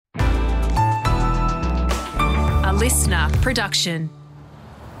listener production.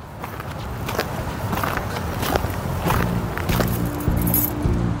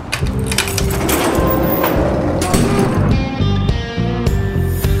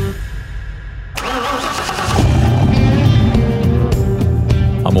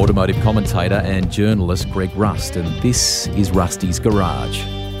 I'm automotive commentator and journalist Greg Rust, and this is Rusty's Garage.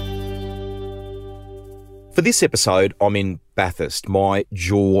 For this episode, I'm in Bathurst. My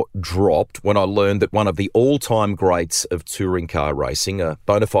jaw dropped when I learned that one of the all-time greats of touring car racing, a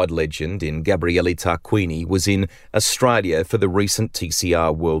bona fide legend in Gabriele Tarquini, was in Australia for the recent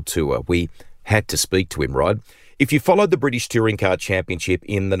TCR World Tour. We had to speak to him, right? If you followed the British Touring Car Championship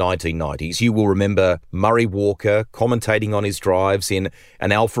in the 1990s, you will remember Murray Walker commentating on his drives in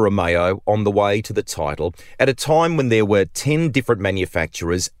an Alfa Romeo on the way to the title at a time when there were 10 different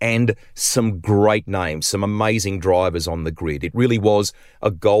manufacturers and some great names, some amazing drivers on the grid. It really was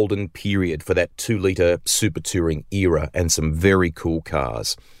a golden period for that 2-litre super touring era and some very cool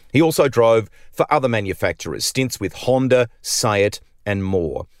cars. He also drove for other manufacturers, stints with Honda, Seat and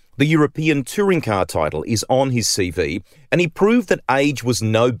more. The European touring car title is on his CV, and he proved that age was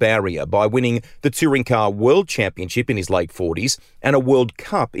no barrier by winning the Touring Car World Championship in his late 40s and a World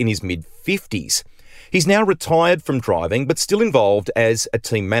Cup in his mid-50s. He's now retired from driving, but still involved as a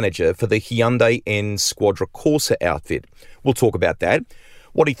team manager for the Hyundai N Squadra Corsa outfit. We'll talk about that,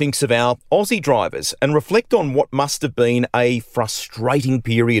 what he thinks of our Aussie drivers, and reflect on what must have been a frustrating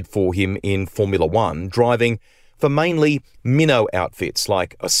period for him in Formula One, driving for mainly minnow outfits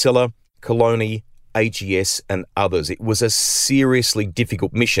like Osella, Coloni, AGS and others. It was a seriously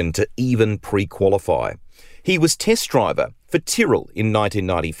difficult mission to even pre-qualify. He was test driver for Tyrrell in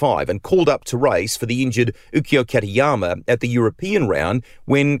 1995 and called up to race for the injured Ukyo Katayama at the European round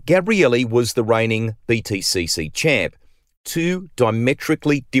when Gabriele was the reigning BTCC champ. Two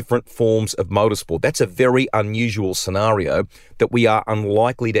diametrically different forms of motorsport. That's a very unusual scenario that we are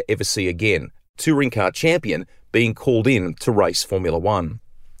unlikely to ever see again. Touring car champion being called in to race Formula One.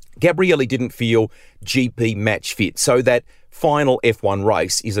 Gabriele didn't feel GP match fit, so that final F1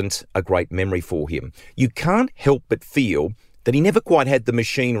 race isn't a great memory for him. You can't help but feel that he never quite had the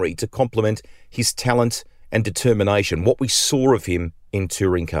machinery to complement his talent and determination, what we saw of him in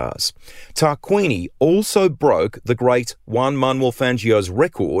touring cars. Tarquini also broke the great Juan Manuel Fangio's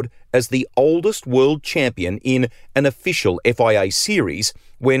record as the oldest world champion in an official FIA series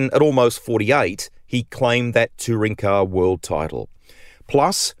when, at almost 48, he claimed that touring car world title.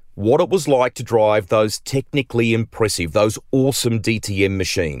 Plus, what it was like to drive those technically impressive, those awesome DTM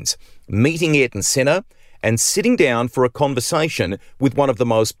machines, meeting Ayrton Senna and sitting down for a conversation with one of the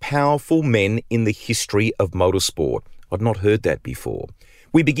most powerful men in the history of motorsport. I'd not heard that before.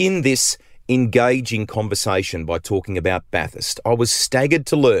 We begin this engaging conversation by talking about Bathurst. I was staggered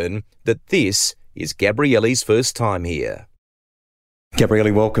to learn that this is Gabriele's first time here.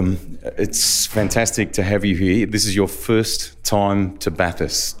 Gabriele, welcome. It's fantastic to have you here. This is your first time to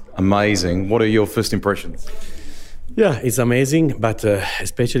Bathurst. Amazing. What are your first impressions? Yeah, it's amazing, but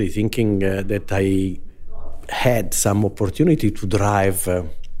especially thinking that I had some opportunity to drive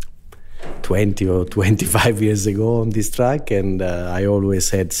 20 or 25 years ago on this track, and I always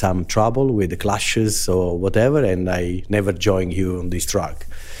had some trouble with the clashes or whatever, and I never joined you on this track.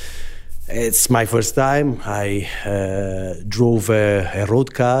 It's my first time. I drove a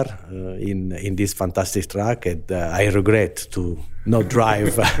road car in this fantastic track, and I regret to not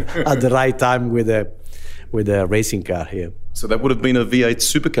drive at the right time with a racing car here. So that would have been a V8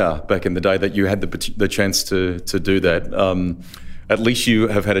 supercar back in the day that you had the chance to do that. At least you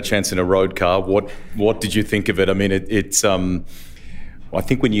have had a chance in a road car. What did you think of it? I mean, it's I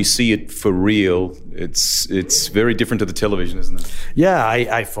think when you see it for real, it's very different to the television, isn't it? Yeah,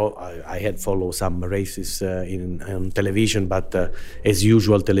 I had followed some races on television, but as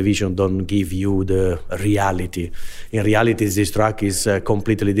usual, television don't give you the reality. In reality, this track is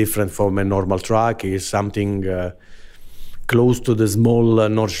completely different from a normal track. It's something close to the small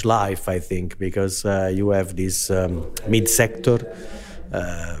Nordschleife, I think, because you have this mid-sector.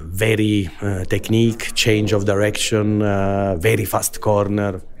 Very technique, change of direction, very fast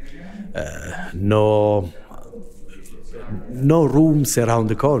corner, no rooms around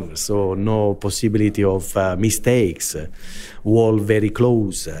the corner, so no possibility of mistakes, wall very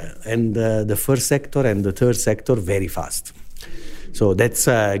close, and the first sector and the third sector very fast. So that's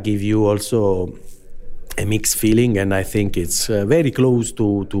give you also a mixed feeling, and I think it's very close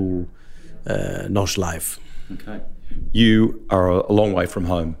to Nordschleife. Okay. you are a long way from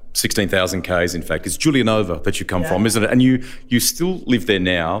home, 16,000 Ks in fact. It's Giulianova that you come from, isn't it? And you still live there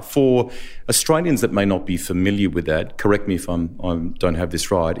now. For Australians that may not be familiar with that, correct me if I don't have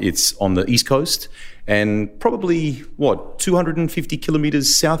this right, it's on the East Coast and probably, 250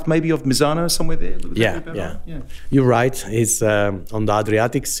 kilometres south maybe of Misano, somewhere there? Yeah. You're right. It's on the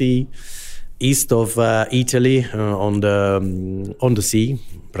Adriatic Sea, east of Italy, on the sea,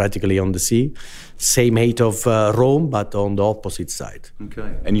 practically on the sea. Same height of Rome, but on the opposite side.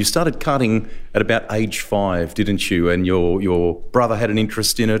 Okay. And you started karting at about age 5, didn't you? And your brother had an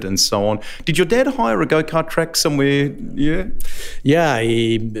interest in it and so on. Did your dad hire a go-kart track somewhere? Yeah? Yeah,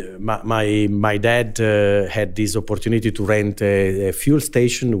 my dad had this opportunity to rent a fuel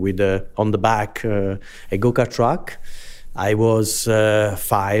station with on the back a go-kart track. I was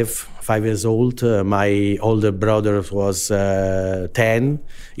 5 years old. My older brother was 10.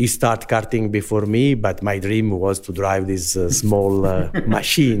 He started karting before me, but my dream was to drive these small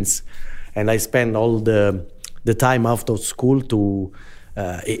machines. And I spent all the time after school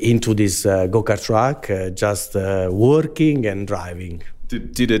into this go-kart track, just working and driving.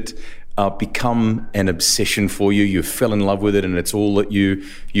 Did it become an obsession for you? You fell in love with it and it's all that you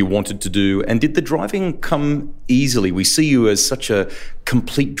wanted to do. And did the driving come easily? We see you as such a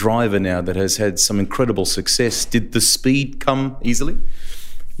complete driver now that has had some incredible success. Did the speed come easily?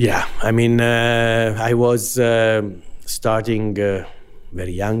 Yeah, I mean, I was starting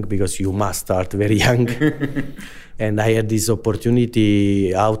very young, because you must start very young. And I had this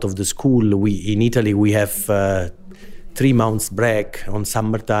opportunity out of the school. In Italy, we have 3 months break on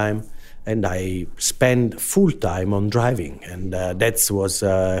summertime. And I spent full time on driving, and that was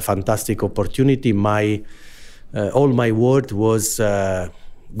a fantastic opportunity. All my world was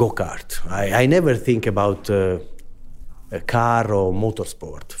go-kart. I never think about a car or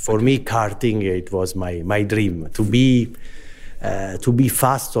motorsport. For me, karting, it was my dream to be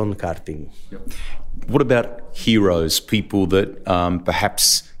fast on karting. Yep. What about heroes, people that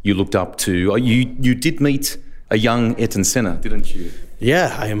perhaps you looked up to? You did meet a young Ayrton Senna, didn't you?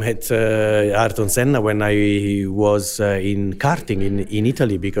 Yeah, I met Ayrton Senna when I was in karting in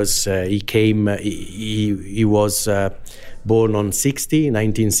Italy, because he came. He was born on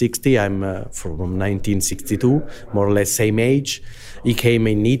 1960. I'm from 1962, more or less same age. He came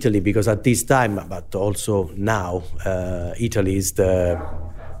in Italy because at this time, but also now, Italy is the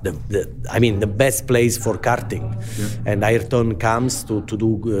best place for karting. Yeah. And Ayrton comes to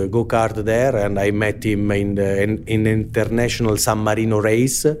do go-kart there, and I met him in the international San Marino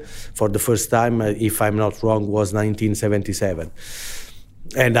race for the first time, if I'm not wrong, was 1977.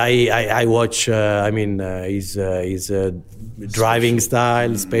 And I watch, his driving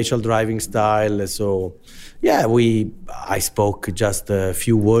style, special driving style. So, yeah, I spoke just a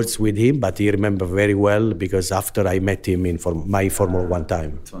few words with him, but he remembered very well, because after I met him in my Formula One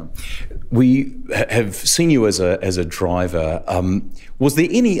time. We have seen you as a driver. Was there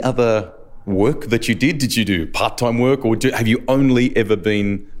any other work that you did? Did you do part-time work, or have you only ever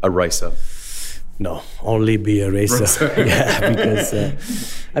been a racer? No, only be a racer. Yeah, because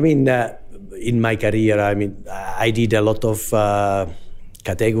in my career, I did a lot of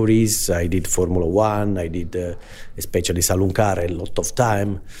categories. I did Formula One. I did especially saloon car a lot of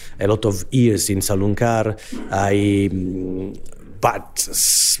time, a lot of years in saloon car. But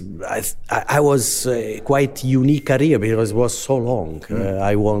I was quite unique career, because it was so long.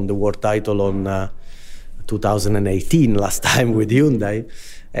 I won the world title on 2018 last time with Hyundai.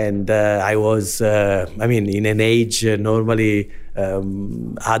 And I was, in an age normally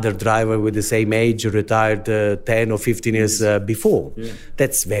other driver with the same age retired 10 or 15 years before. Yeah.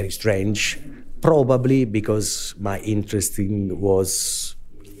 That's very strange, probably because my interest was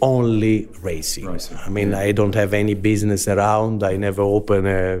only racing. I don't have any business around. I never open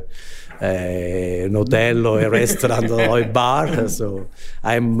an hotel or a restaurant or a bar, so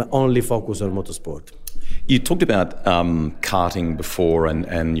I'm only focused on motorsport. You talked about karting before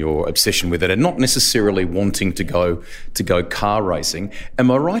and your obsession with it, and not necessarily wanting to go car racing. Am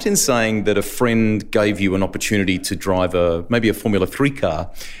I right in saying that a friend gave you an opportunity to drive maybe a Formula 3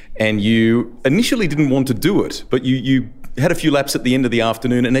 car, and you initially didn't want to do it, but you had a few laps at the end of the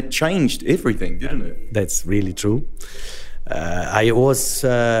afternoon, and it changed everything, didn't it? That's really true. I was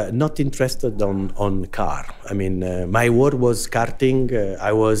not interested on car. My world was karting.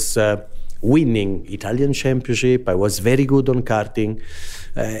 I was winning Italian championship. I was very good on karting,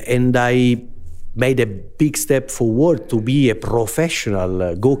 and I made a big step forward to be a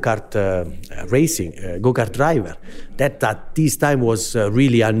professional go-kart go-kart driver. That at this time was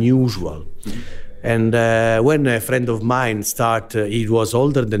really unusual. And when a friend of mine he was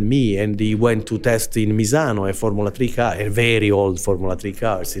older than me, and he went to test in Misano a Formula 3 car, a very old Formula 3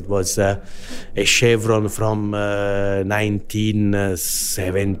 cars. It was a Chevron from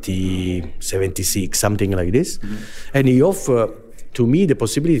 1970, 76, something like this. Mm-hmm. And he offered to me the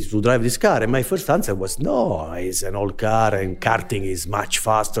possibility to drive this car. And my first answer was, no, it's an old car, and karting is much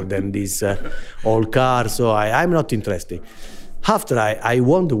faster than this old car, so I'm not interested. After I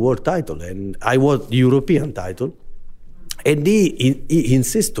won the world title and I won the European title, and he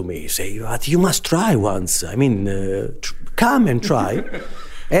insists to me, say, but you must try once. I mean, come and try.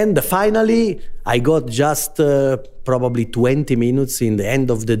 And finally, I got just probably 20 minutes in the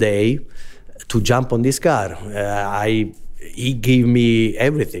end of the day to jump on this car. He gave me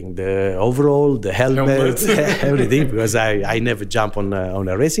everything, the overall, the helmet, everything, because I never jump on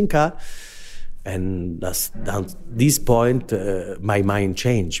a racing car. And at this point, my mind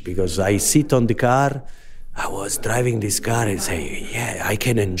changed, because I sit on the car. I was driving this car and say, yeah, I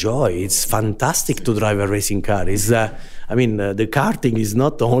can enjoy. It's fantastic to drive a racing car. The karting is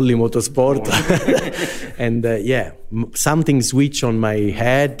not only motorsport. And something switched on my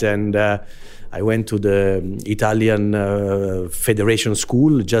head, and I went to the Italian Federation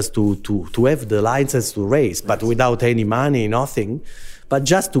School just to have the license to race, but without any money, nothing. But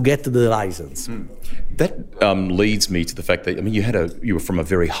just to get the license. That leads me to the fact that, I mean, you were from a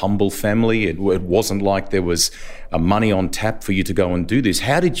very humble family. It wasn't like there was money on tap for you to go and do this.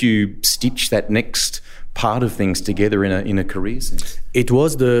 How did you stitch that next part of things together in a career sense? It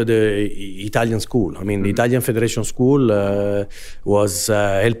was the Italian school. I mean, the Italian Federation School was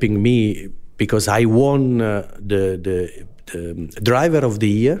helping me, because I won the driver of the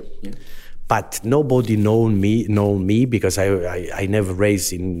year. Yeah. But nobody known me because I never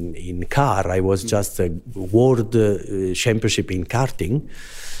raced in car. I was just a world championship in karting.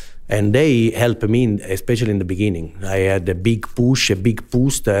 And they helped me, especially in the beginning. I had a big push, a big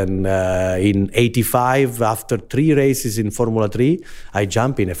boost. And in 85, after 3 races in Formula 3, I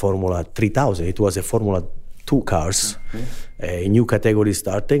jumped in a Formula 3000. It was a Formula 2 cars, a new category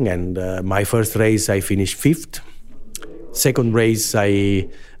starting. And my first race, I finished 5th. Second race, I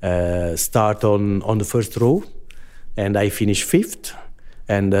start on the first row, and I finished 5th.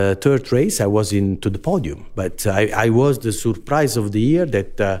 And third race, I was into the podium. But I was the surprise of the year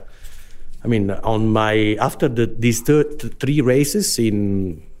that, after these 3 races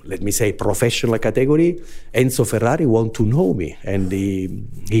in, let me say, professional category, Enzo Ferrari wanted to know me. And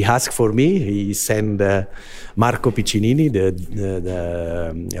he asked for me. He sent Marco Piccinini, the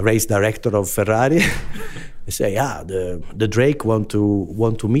race director of Ferrari. I say, the Drake want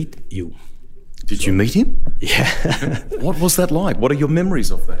to meet you. Did you meet him? Yeah. What was that like? What are your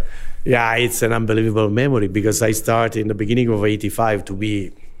memories of that? Yeah, it's an unbelievable memory, because I started in the beginning of 85 to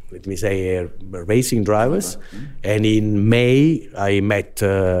be, let me say, a racing drivers. And in May, I met,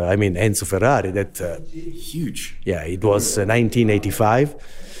 Enzo Ferrari. That huge. Yeah, it was 1985.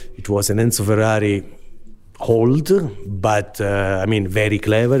 It was an Enzo Ferrari old, but very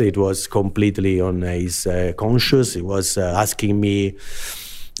clever. It was completely on his conscious. He was asking me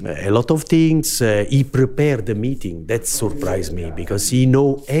a lot of things. He prepared the meeting. That surprised me, because he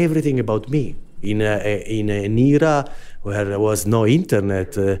know everything about me in an era where there was no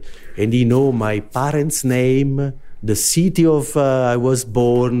internet, and he know my parents' name, the city of I was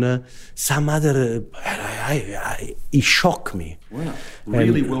born, some other. He shocked me. Wow,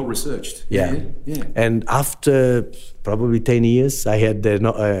 really well researched. Yeah. And after probably 10 years, I had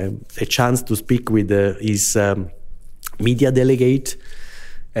a chance to speak with his media delegate,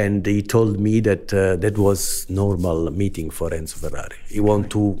 and he told me that that was normal meeting for Enzo Ferrari. He want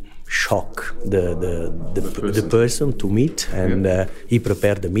to shock the person to meet, and he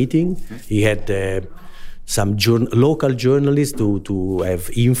prepared the meeting. He had some local journalists to have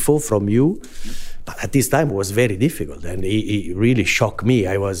info from you. But at this time it was very difficult, and he really shocked me.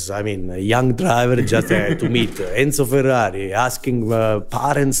 I was, a young driver, just to meet Enzo Ferrari, asking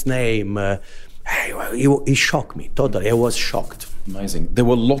parents' name. He shocked me totally. I was shocked. Amazing. There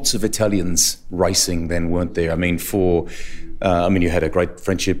were lots of Italians racing then, weren't there? You had a great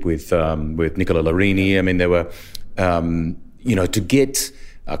friendship with Nicola Larini. There were, to get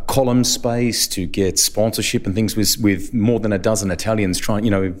column space, to get sponsorship and things with more than a dozen Italians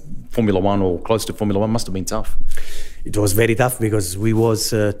trying, Formula One or close to Formula One must have been tough. It was very tough, because we was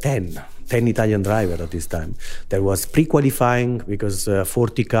 10 Italian drivers at this time. There was pre-qualifying, because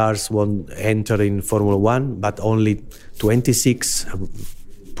 40 cars won't enter in Formula One, but only 26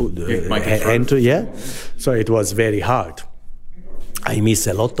 enter. Yeah, so it was very hard. I miss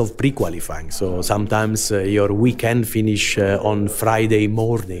a lot of pre-qualifying. So sometimes your weekend finish on Friday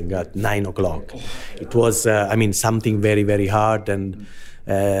morning at 9 o'clock. It was, something very, very hard. And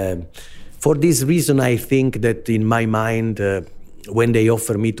for this reason, I think that in my mind, when they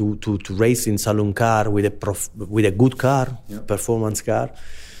offer me to race in saloon car with a good car, performance car,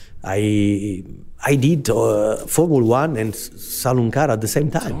 I did Formula One and saloon car at the same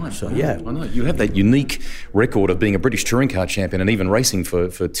time. So I know. You have that unique record of being a British touring car champion and even racing for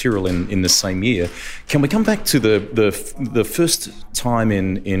Tyrrell in the same year. Can we come back to the first time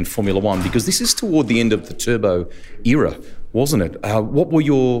in Formula One, because this is toward the end of the turbo era, wasn't it? What were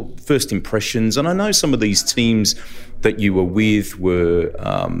your first impressions? And I know some of these teams that you were with were,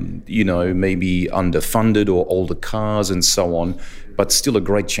 maybe underfunded or older cars and so on, but still a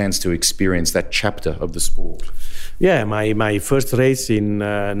great chance to experience that chapter of the sport. Yeah, my first race in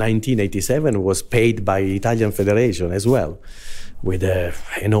 1987 was paid by Italian Federation as well, with a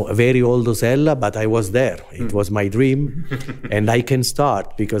very old Osella, but I was there. It was my dream, and I can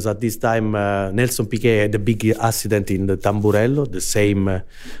start because at this time Nelson Piquet had a big accident in the Tamburello, the same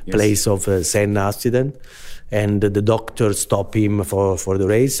place of Senna accident. And the doctor stopped him for the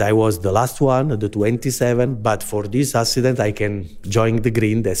race. I was the last one, the 27, but for this accident, I can join the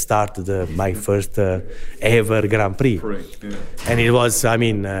green that started my first ever Grand Prix. And it was,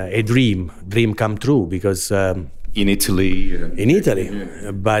 a dream come true because... in Italy.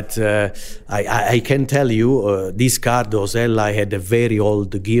 But I can tell you, this car, the Osella, had a very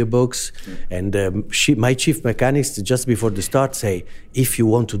old gearbox, and my chief mechanics just before the start say, if you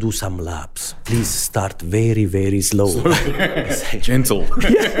want to do some laps, please start very, very slow. Gentle.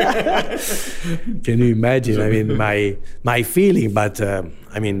 Can you imagine? My feeling, but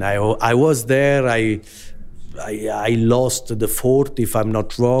I was there. I lost the fourth, if I'm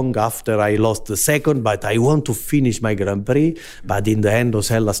not wrong, after I lost the second, but I want to finish my Grand Prix. But in the end,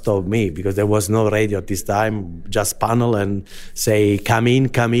 Osella stopped me because there was no radio at this time, just panel and say, come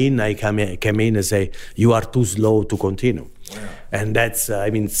in. I came in and say, you are too slow to continue. Wow. And that's,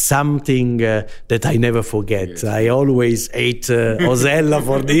 something that I never forget. Yes. I always hate Osella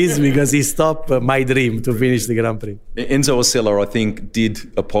for this because he stopped my dream to finish the Grand Prix. Enzo Osella, I think, did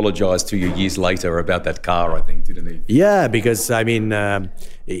apologise to you years later about that car, I think, didn't he? Yeah, because,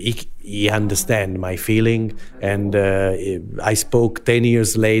 he understands my feeling. And I spoke 10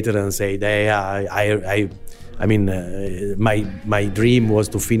 years later and said, my dream was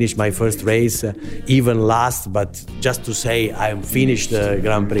to finish my first race, even last, but just to say I'm finished the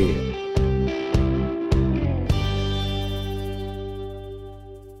Grand Prix.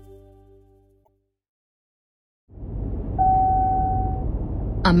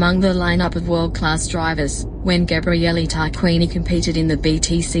 Among the lineup of world-class drivers, when Gabriele Tarquini competed in the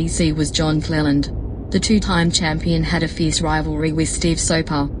BTCC was John Cleland. The two-time champion had a fierce rivalry with Steve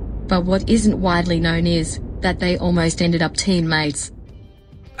Soper. But what isn't widely known is that they almost ended up teammates.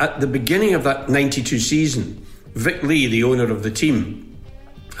 At the beginning of that 92 season, Vic Lee, the owner of the team,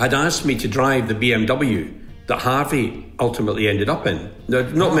 had asked me to drive the BMW that Harvey ultimately ended up in. Now,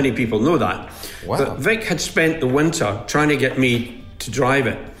 not many people know that. Wow. But Vic had spent the winter trying to get me to drive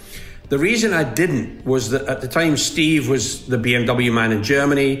it. The reason I didn't was that at the time Steve was the BMW man in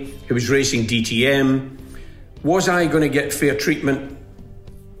Germany. He was racing DTM. Was I going to get fair treatment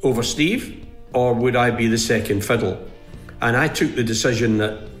over Steve, or would I be the second fiddle? And I took the decision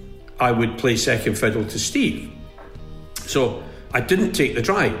that I would play second fiddle to Steve. So I didn't take the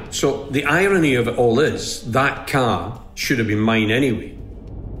try. So the irony of it all is that car should have been mine anyway.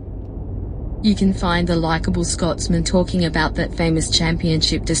 You can find the likeable Scotsman talking about that famous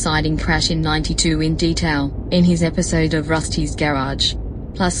championship deciding crash in '92 in detail in his episode of Rusty's Garage.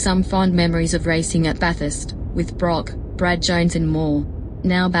 Plus some fond memories of racing at Bathurst with Brock, Brad Jones and more.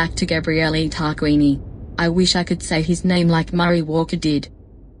 Now back to Gabriele Tarquini. I wish I could say his name like Murray Walker did.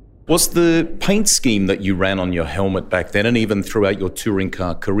 Was the paint scheme that you ran on your helmet back then, and even throughout your touring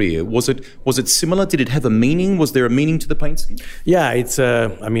car career, was it similar? Did it have a meaning? Was there a meaning to the paint scheme? Yeah, it's.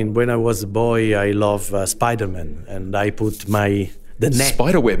 When I was a boy, I love Spider-Man, and I put the net.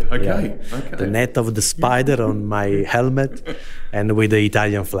 Spiderweb, okay. Yeah, okay. The net of the spider on my helmet, and with the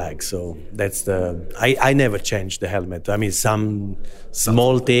Italian flag. So that's I never changed the helmet. Some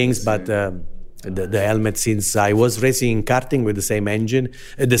small things, but. the helmet since I was racing in karting with the same engine,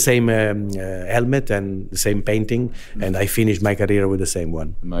 the same helmet and the same painting, and I finished my career with the same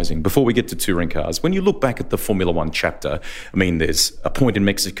one. Amazing. Before we get to touring cars, when you look back at the Formula One chapter, I mean, there's a point in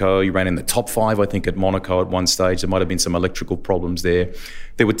Mexico, you ran in the top 5, I think, at Monaco at one stage. There might have been some electrical problems there.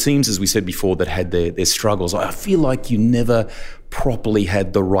 There were teams, as we said before, that had their struggles. I feel like you never properly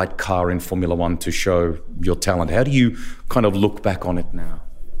had the right car in Formula One to show your talent. How do you kind of look back on it now?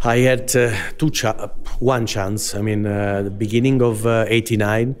 I had one chance. I mean, the beginning of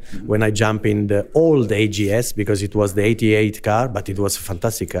 '89, when I jumped in the old AGS, because it was the '88 car, but it was a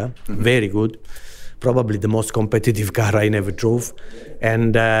fantastic car, very good. Probably the most competitive car I never drove.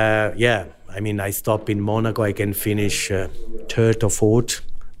 And I mean, I stopped in Monaco. I can finish third or fourth.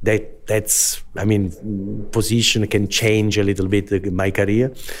 That's, I mean, position can change a little bit my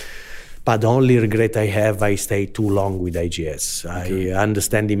career. But the only regret I have, I stayed too long with AGS. Okay. I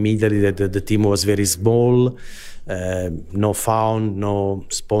understand immediately that the team was very small, no fund, no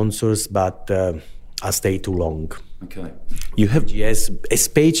sponsors, but I stayed too long. Okay. You have AGS,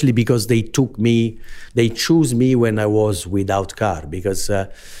 especially because they chose me when I was without car, because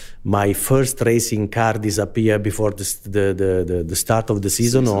my first racing car disappeared before the start of the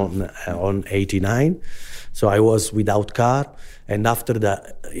season on '89. So I was without car, and after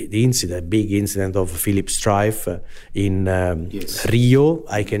the big incident of Philip Strife in Rio,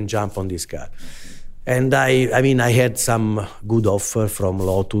 I can jump on this car. And I mean, I had some good offer from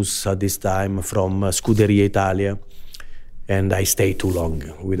Lotus at this time, from Scuderia Italia, and I stayed too long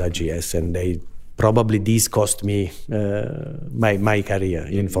with AGS, and this cost me my career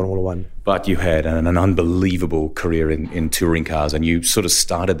in Formula One. But you had an unbelievable career in touring cars, and you sort of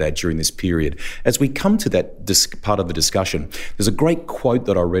started that during this period. As we come to that part of the discussion, there's a great quote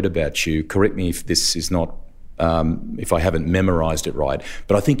that I read about you. Correct me if this is not, if I haven't memorized it right,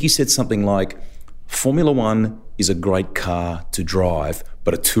 but I think you said something like, Formula One is a great car to drive,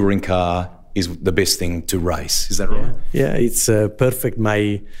 but a touring car is the best thing to race. Is that right? Yeah, it's perfect.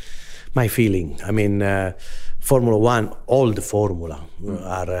 My feeling. I mean, Formula One, all the Formula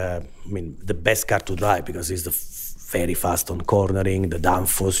are, the best car to drive, because it's very fast on cornering, the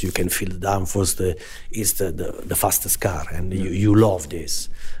downforce, you can feel the downforce, it's the fastest car, and you love this.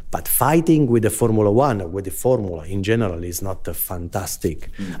 But fighting with the Formula One, with the Formula in general, is not fantastic.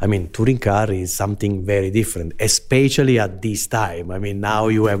 I mean, touring car is something very different, especially at this time. I mean, now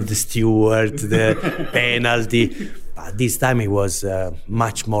you have the steward, the penalty. But this time it was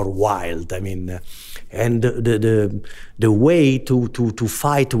much more wild. I mean, and the way to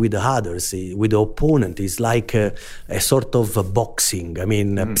fight with the others, with the opponent, is like a sort of a boxing. I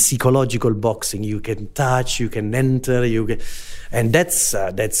mean, psychological boxing. You can touch, you can enter, and that's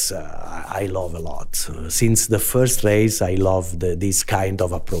I love a lot. Since the first race, I love this kind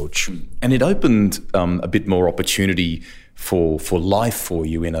of approach. And it opened a bit more opportunity for life for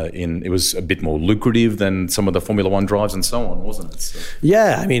you. It was a bit more lucrative than some of the Formula One drives and so on, wasn't it? So.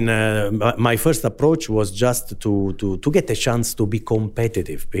 Yeah, I mean, my first approach was just to get a chance to be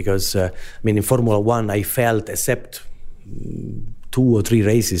competitive, because in Formula One I felt, except 2 or 3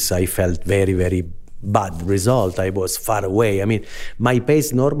 races, I felt very, very bad result. I was far away. I mean, my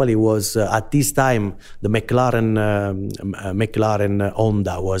pace normally was at this time the McLaren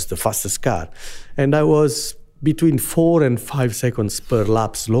Honda was the fastest car, and I was between 4 and 5 seconds per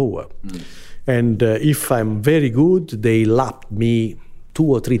lap slower. And if I'm very good, they lapped me 2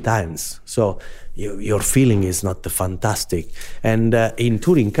 or 3 times. So your feeling is not fantastic. And in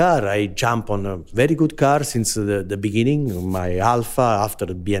touring car, I jump on a very good car since the beginning. My Alfa, after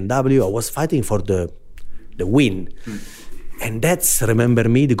BMW, I was fighting for the win. And that's, remember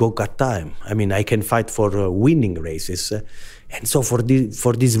me, the go-kart time. I mean, I can fight for winning races. And so for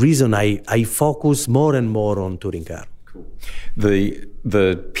this reason, I focus more and more on touring car. Cool.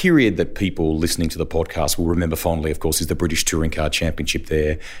 The period that people listening to the podcast will remember fondly, of course, is the British Touring Car Championship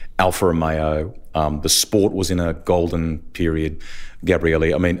there. Alfa Romeo, the sport was in a golden period.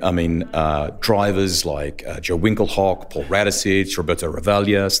 Gabriele, I mean, drivers like Joe Winkelhock, Paul Radicic, Roberto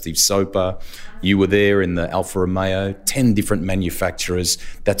Ravaglia, Steve Soper. You were there in the Alfa Romeo, 10 different manufacturers.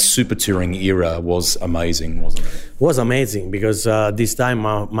 That super touring era was amazing, wasn't it? It was amazing, because this time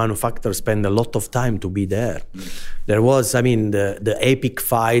manufacturers spend a lot of time to be there. There was, the epic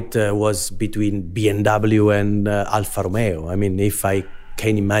fight was between BMW and Alfa Romeo. I mean, if I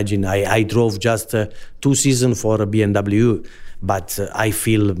can imagine, I drove just 2 seasons for BMW. but I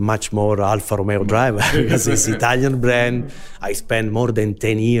feel much more Alfa Romeo driver because it's Italian brand. I spent more than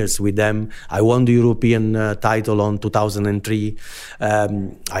 10 years with them. I won the European title on 2003.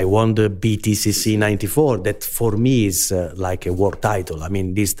 I won the BTCC 94. That for me is like a world title. I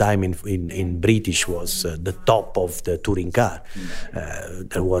mean, this time in British was the top of the touring car.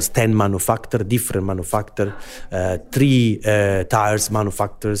 There was 10 different manufacturers, 3 tires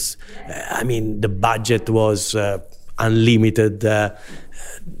manufacturers. I mean, the budget was unlimited.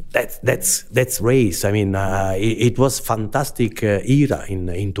 That's race. I mean, it was fantastic era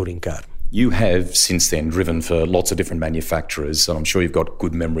in touring car. You have since then driven for lots of different manufacturers, and I'm sure you've got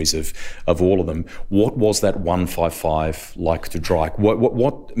good memories of all of them. What was that 155 like to drive?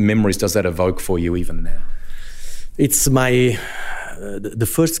 What memories does that evoke for you even now? It's the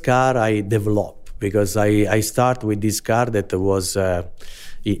first car I developed, because I start with this car that was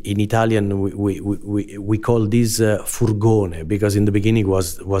in Italian we call this furgone, because in the beginning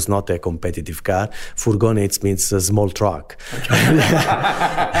was not a competitive car. Furgone, it means a small truck.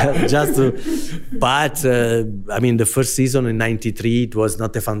 But I mean, the first season in '93 it was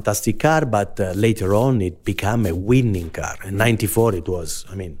not a fantastic car, but later on it became a winning car. In '94 it was,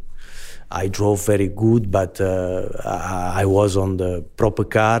 I mean, I drove very good, but I was on the proper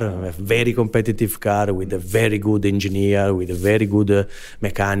car, a very competitive car with a very good engineer, with a very good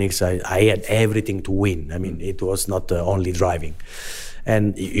mechanics. I had everything to win. I mean, it was not only driving.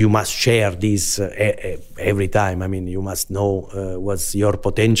 And you must share this every time. I mean, you must know what's your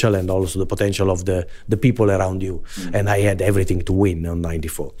potential and also the potential of the people around you. Mm-hmm. And I had everything to win on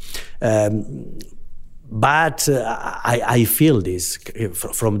 '94. But I feel this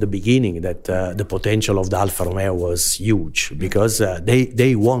from the beginning, that the potential of the Alfa Romeo was huge, because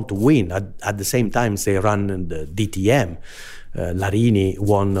they want to win. At the same time, they run the DTM. Larini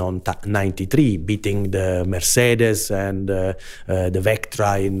won on '93, beating the Mercedes and the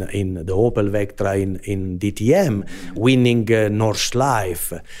Vectra in the Opel Vectra in DTM, winning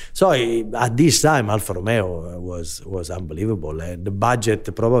Nordschleife. So at this time, Alfa Romeo was unbelievable. The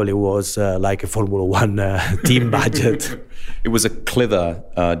budget probably was like a Formula One team budget. It was a clever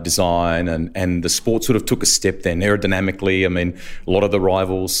design, and the sport sort of took a step then aerodynamically. I mean, a lot of the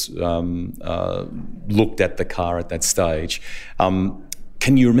rivals looked at the car at that stage.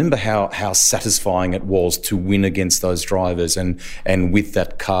 Can you remember how satisfying it was to win against those drivers and with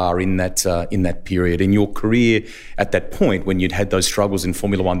that car in that period in your career at that point when you'd had those struggles in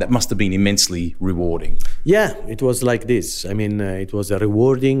Formula One? That must have been immensely rewarding. Yeah, it was like this. I mean, it was a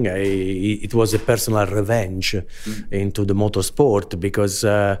rewarding. It was a personal revenge into the motorsport, because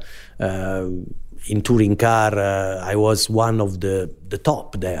in touring car I was one of the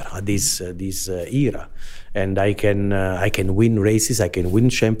top there at this era. And I can win races, I can win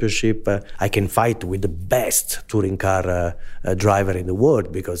championship, I can fight with the best touring car driver in the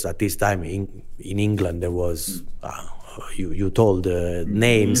world, because at this time in England there was, you told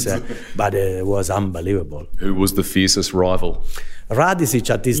names, but it was unbelievable. Who was the fiercest rival? Radicic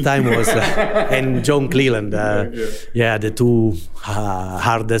at this time was, and John Cleland. The two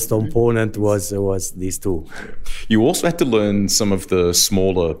hardest opponent was these two. You also had to learn some of the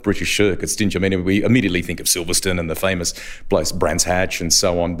smaller British circuits, didn't you? I mean, we immediately think of Silverstone and the famous place, Brands Hatch and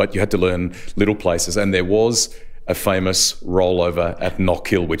so on, but you had to learn little places, and there was a famous rollover at Knock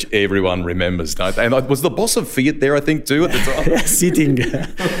Hill, which everyone remembers, don't they? And was the boss of Fiat there, I think, too, at the time?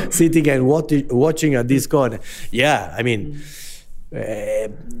 sitting and watching at this corner. Yeah, I mean,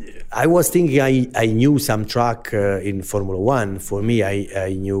 I was thinking I knew some track in Formula One. For me,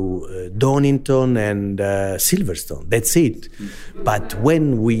 I knew Donington and Silverstone. That's it. But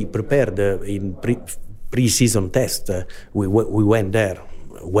when we prepared in pre-season test, we went there.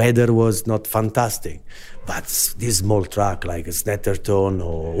 Weather was not fantastic, but this small track like Snetterton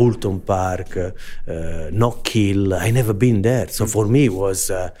or Oulton Park, Knock Hill, I never been there. So for me it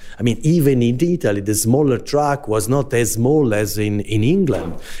was, I mean, even in Italy, the smaller track was not as small as in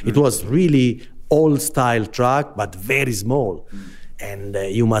England. It was really old-style track, but very small. And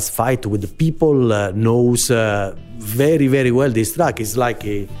you must fight with the people knows very, very well this track. It's like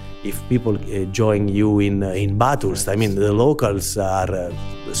if people join you in battles, I mean, the locals are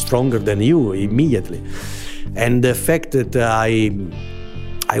stronger than you immediately. And the fact that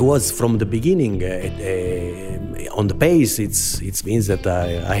I was from the beginning on the pace, it means that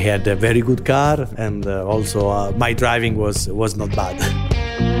I had a very good car, and also my driving was not bad.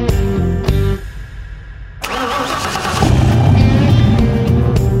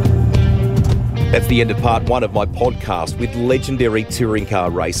 That's the end of part one of my podcast with legendary touring car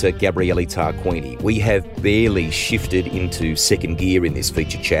racer Gabriele Tarquini. We have barely shifted into second gear in this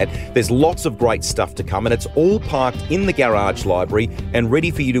feature chat. There's lots of great stuff to come, and it's all parked in the garage library and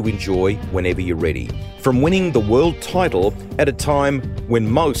ready for you to enjoy whenever you're ready. From winning the world title at a time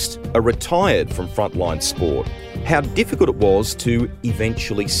when most are retired from frontline sport, how difficult it was to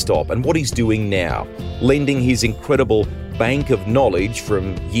eventually stop, and what he's doing now, lending his incredible bank of knowledge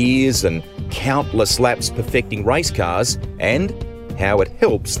from years and countless laps perfecting race cars, and how it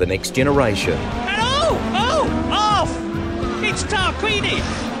helps the next generation. And off! It's Tarquini!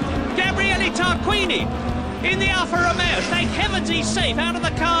 Gabriele Tarquini in the Alfa Romeo. Thank heavens he's safe, out of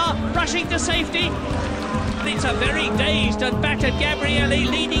the car, rushing to safety. It's a very dazed and battered Gabriele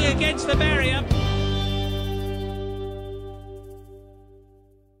leaning against the barrier.